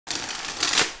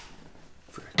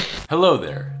Hello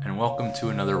there, and welcome to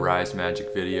another Rise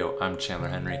Magic video. I'm Chandler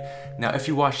Henry. Now, if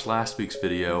you watched last week's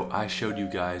video, I showed you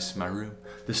guys my room,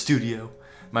 the studio,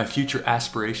 my future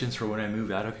aspirations for when I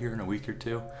move out of here in a week or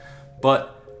two.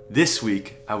 But this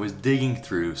week, I was digging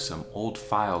through some old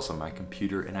files on my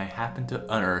computer, and I happened to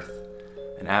unearth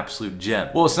an absolute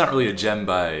gem. Well, it's not really a gem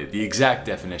by the exact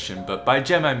definition, but by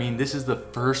gem I mean this is the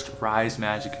first Rise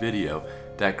Magic video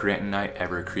that Grant and I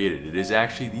ever created. It is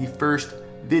actually the first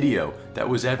video that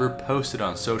was ever posted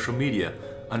on social media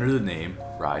under the name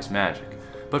Rise Magic.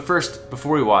 But first,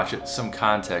 before we watch it, some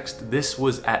context. This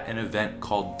was at an event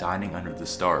called Dining Under the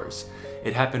Stars.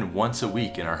 It happened once a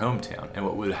week in our hometown, and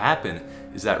what would happen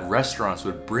is that restaurants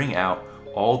would bring out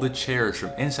all the chairs from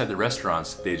inside the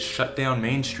restaurants. They'd shut down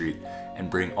Main Street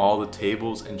and bring all the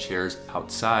tables and chairs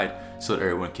outside so that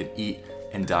everyone could eat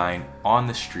and dine on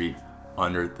the street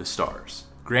under the stars.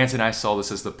 Grant and I saw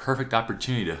this as the perfect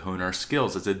opportunity to hone our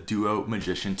skills as a duo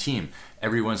magician team.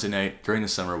 Every Wednesday night during the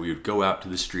summer, we would go out to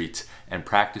the streets and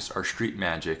practice our street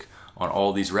magic on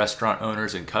all these restaurant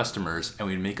owners and customers, and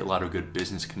we'd make a lot of good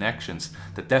business connections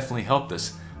that definitely helped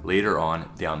us later on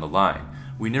down the line.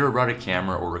 We never brought a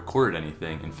camera or recorded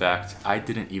anything. In fact, I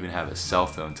didn't even have a cell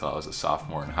phone until I was a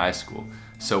sophomore in high school.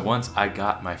 So once I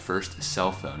got my first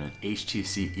cell phone, an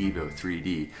HTC Evo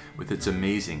 3D, with its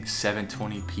amazing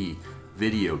 720p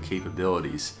video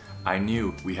capabilities, I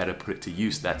knew we had to put it to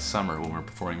use that summer when we were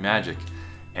performing magic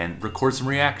and record some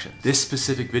reactions. This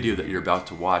specific video that you're about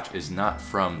to watch is not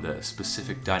from the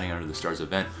specific Dining Under the Stars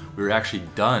event. We were actually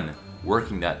done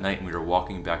working that night and we were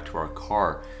walking back to our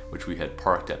car, which we had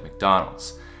parked at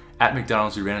McDonald's. At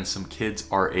McDonald's, we ran into some kids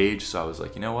our age, so I was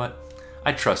like, you know what?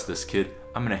 I trust this kid.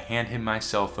 I'm gonna hand him my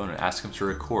cell phone and ask him to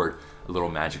record a little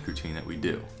magic routine that we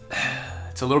do.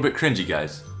 It's a little bit cringy,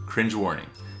 guys. Cringe warning.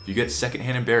 If you get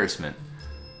secondhand embarrassment,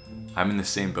 I'm in the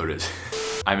same boat as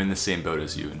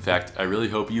you. In fact, I really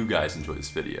hope you guys enjoy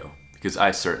this video, because I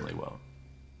certainly won't.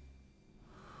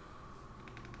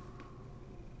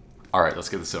 Alright, let's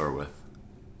get this over with.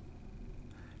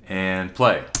 And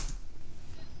play.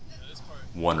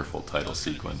 Wonderful title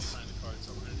sequence.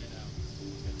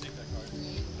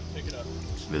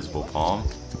 Visible palm.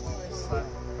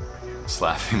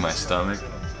 Slapping my stomach.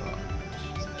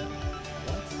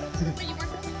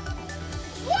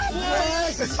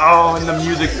 Oh, and the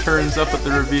music turns up at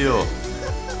the reveal.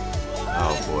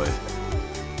 Oh boy.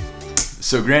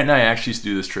 So Grant and I actually used to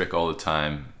do this trick all the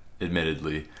time,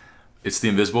 admittedly. It's the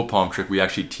invisible palm trick. We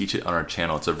actually teach it on our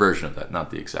channel. It's a version of that, not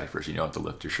the exact version. You don't have to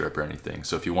lift your shirt up or anything.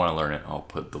 So if you want to learn it, I'll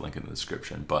put the link in the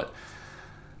description. But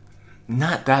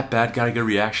not that bad. Got a good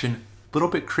reaction. A little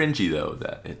bit cringy though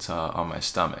that it's on my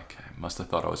stomach. I must have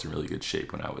thought I was in really good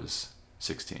shape when I was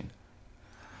 16.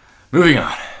 Moving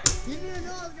on.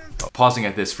 Pausing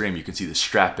at this frame, you can see the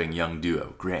strapping young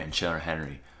duo, Grant and Chandler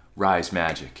Henry, Rise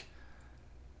Magic.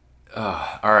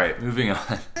 Alright, moving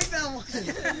on.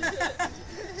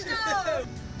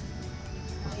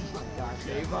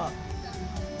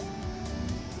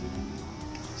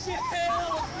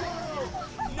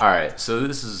 Alright, so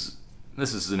this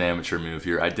is an amateur move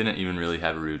here. I didn't even really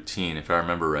have a routine. If I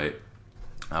remember right,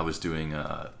 I was doing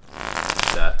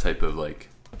that type of like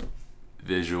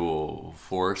visual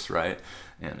force, right?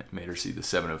 And it made her see the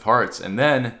 7 of hearts. And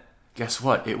then, guess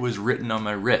what? It was written on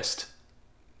my wrist.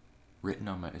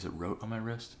 Is it wrote on my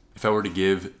wrist? If I were to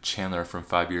give Chandler from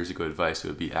 5 years ago advice, it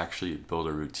would be actually build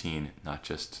a routine, not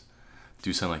just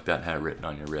do something like that and have it written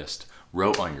on your wrist.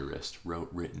 Wrote on your wrist,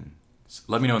 written.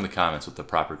 Let me know in the comments what the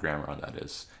proper grammar on that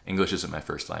is. English isn't my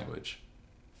first language.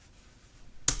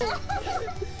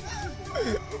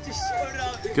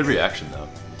 Good reaction though.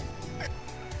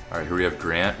 Alright, here we have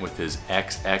Grant with his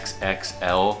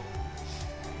XXXL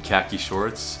khaki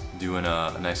shorts doing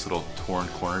a nice little torn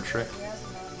corner trick.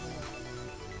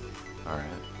 Alright.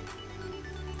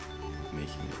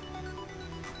 Making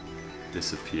it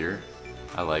disappear.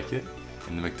 I like it.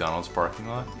 In the McDonald's parking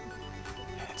lot.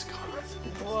 And it's gone.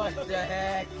 What the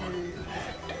heck, dude?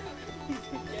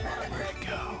 Where'd it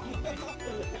go?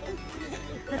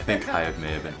 I think I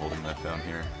may have been holding my phone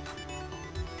here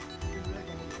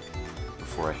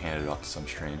before I handed it off to some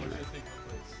stranger.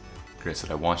 Grant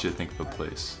said, I want you to think of a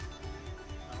place.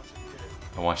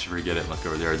 I want you to forget it and look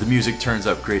over there. The music turns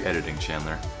up. Great editing,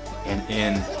 Chandler. And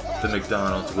in the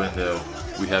McDonald's window,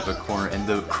 we have a corner, and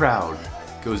the crowd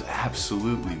goes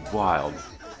absolutely wild.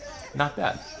 Not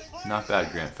bad. Not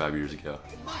bad, Grant, 5 years ago.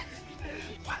 What?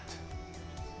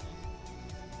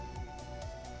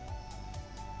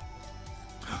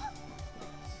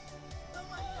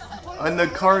 And the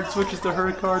card switches to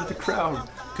her card. The crowd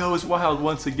goes wild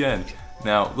once again.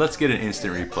 Now, let's get an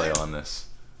instant replay on this.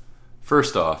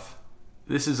 First off,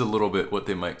 This is a little bit what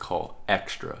they might call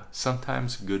extra.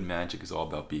 Sometimes good magic is all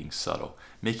about being subtle,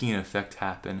 making an effect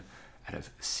happen out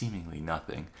of seemingly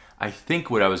nothing. I think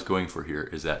what I was going for here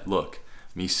is that, look,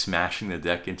 me smashing the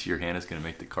deck into your hand is going to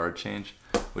make the card change,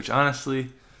 which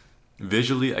honestly,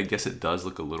 visually, I guess it does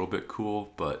look a little bit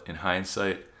cool, but in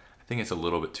hindsight, I think it's a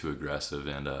little bit too aggressive,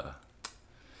 and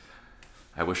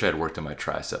I wish I had worked on my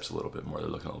triceps a little bit more. They're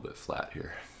looking a little bit flat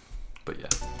here. But yeah,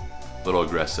 a little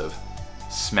aggressive.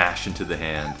 Smash into the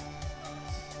hand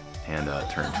and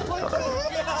turn into a card.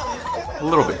 A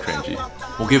little bit cringy.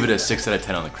 We'll give it a 6 out of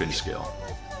 10 on the cringe scale.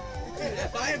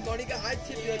 If I had money, I'd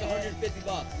tip you like 150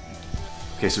 bucks.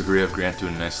 Okay, so here we have Grant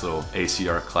doing a nice little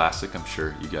ACR classic. I'm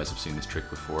sure you guys have seen this trick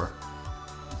before.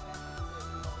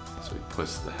 So he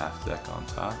puts the half deck on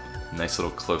top. Nice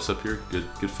little close up here.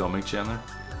 Good filming, Chandler.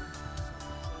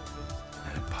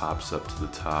 And it pops up to the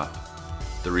top.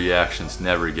 The reactions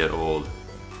never get old.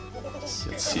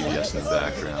 Get CVS in the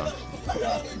background.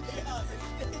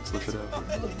 Flip it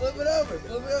over. Flip it over.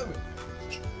 Flip it over.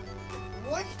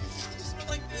 What? Just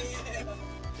like this.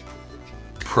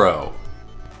 Pro.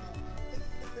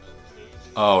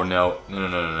 Oh no.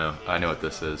 No. I know what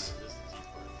this is.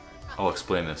 I'll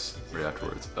explain this right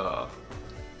afterwards.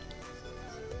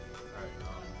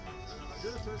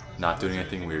 Not doing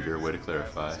anything weird here. Way to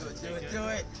clarify. Do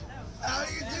it.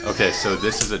 Okay, so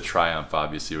this is a triumph,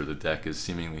 obviously, where the deck is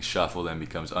seemingly shuffled and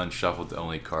becomes unshuffled. The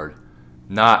only card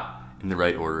not in the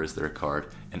right order is their card.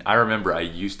 And I remember I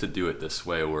used to do it this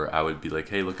way, where I would be like,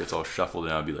 hey, look, it's all shuffled,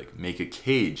 and I would be like, make a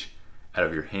cage out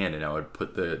of your hand, and I would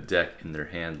put the deck in their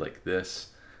hand like this,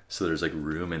 so there's like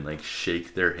room, and like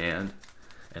shake their hand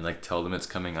and like tell them it's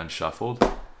coming unshuffled.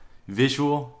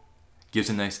 Visual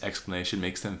gives a nice explanation,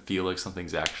 makes them feel like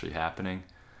something's actually happening.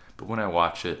 But when I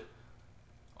watch it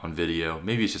on video,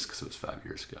 maybe it's just because it was 5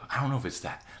 years ago. I don't know if it's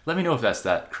that. Let me know if that's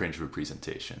that cringe of a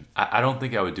presentation. I don't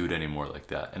think I would do it anymore like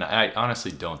that. And I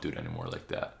honestly don't do it anymore like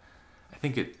that. I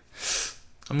think it,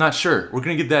 I'm not sure. We're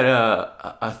gonna give that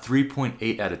a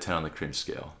 3.8 out of 10 on the cringe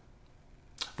scale.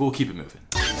 But we'll keep it moving.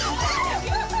 Nice.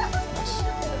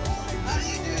 How do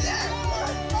you do that?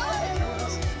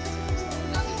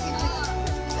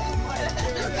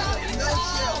 No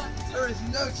chill. There is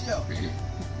no chill.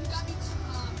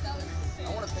 I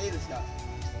want to pay this guy.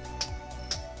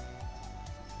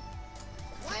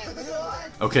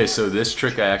 Okay, so this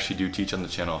trick I actually do teach on the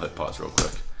channel. I'll hit pause real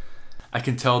quick. I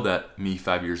can tell that me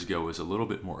 5 years ago was a little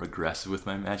bit more aggressive with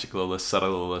my magic, a little less subtle,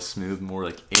 a little less smooth, more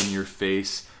like in your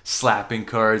face, slapping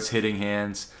cards, hitting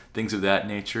hands, things of that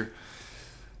nature.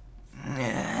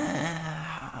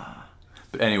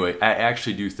 But anyway, I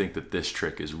actually do think that this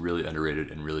trick is really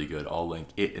underrated and really good. I'll link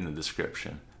it in the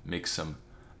description. Makes some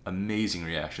amazing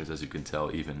reactions, as you can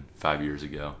tell, even 5 years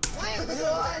ago.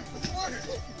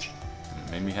 It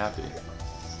made me happy.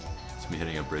 It's me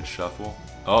hitting a bridge shuffle.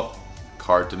 Oh,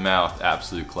 card to mouth,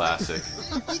 absolute classic.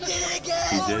 He did it again!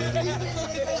 He did it again.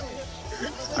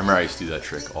 I remember I used to do that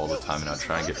trick all the time, and I'd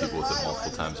try and get people with it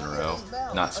multiple times in a row.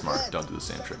 Not smart, don't do the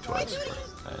same trick twice. But,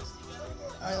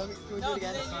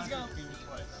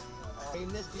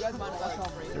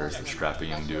 there's the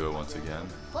strapping in duo once again.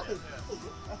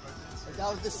 That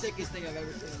was the sickest thing I've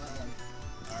ever seen in my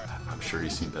life. I'm sure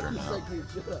he's seen better now.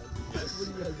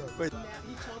 Can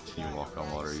you walk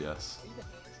on water? Yes.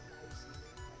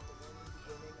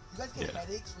 You guys get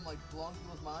headaches from like blowing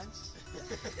people's minds?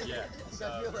 Yeah.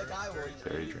 I feel like I would.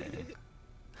 Very draining.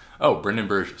 Oh, Brendan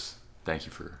Burgess. Thank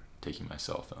you for taking my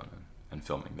cell phone and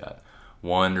filming that.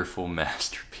 Wonderful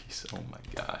masterpiece. Oh my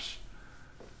gosh.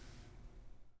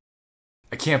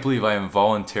 I can't believe I am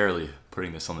voluntarily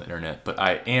putting this on the internet, but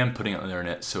I am putting it on the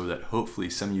internet so that hopefully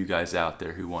some of you guys out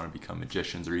there who want to become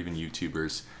magicians or even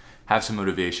YouTubers have some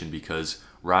motivation, because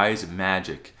Rise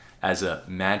Magic as a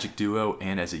magic duo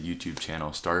and as a YouTube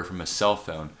channel started from a cell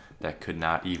phone that could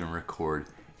not even record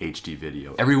HD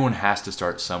video. Everyone has to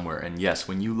start somewhere, and yes,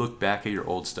 when you look back at your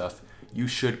old stuff, you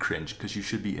should cringe, because you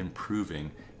should be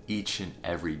improving each and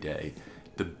every day.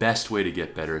 The best way to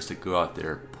get better is to go out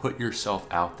there, put yourself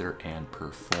out there, and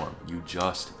perform. You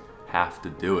just have to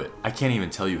do it. I can't even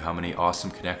tell you how many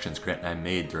awesome connections Grant and I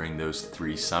made during those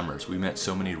 3 summers. We met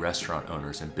so many restaurant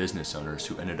owners and business owners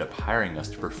who ended up hiring us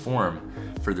to perform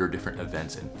for their different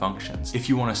events and functions. If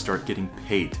you want to start getting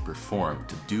paid to perform,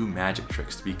 to do magic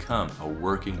tricks, to become a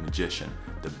working magician,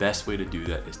 the best way to do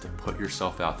that is to put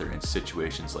yourself out there in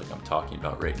situations like I'm talking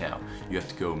about right now. You have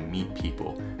to go meet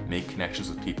people, make connections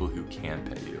with people who can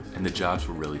pay you, and the jobs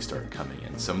will really start coming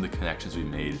in. Some of the connections we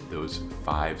made those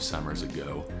 5 summers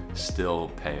ago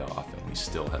still pay off, and we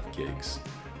still have gigs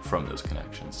from those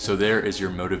connections. So there is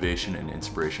your motivation and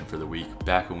inspiration for the week.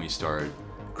 Back when we started,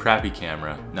 crappy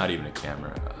camera, not even a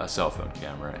camera, a cell phone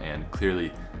camera, and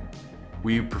clearly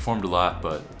we performed a lot,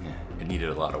 but it needed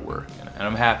a lot of work. And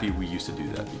I'm happy we used to do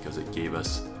that because it gave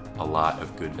us a lot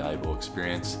of good, valuable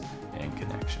experience and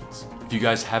connections. If you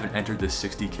guys haven't entered this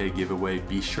 60K giveaway,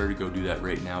 be sure to go do that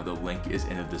right now. The link is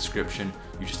in the description.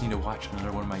 You just need to watch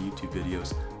another one of my YouTube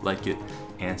videos, like it,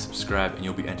 and subscribe, and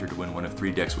you'll be entered to win one of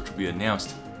 3 decks, which will be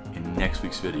announced in next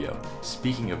week's video.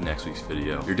 Speaking of next week's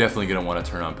video, you're definitely gonna wanna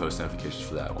turn on post notifications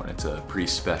for that one. It's a pretty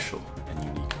special and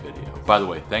unique video. By the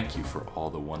way, thank you for all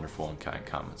the wonderful and kind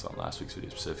comments on last week's video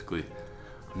specifically.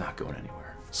 I'm not going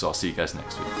anywhere. So I'll see you guys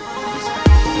next week. Peace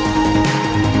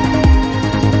out.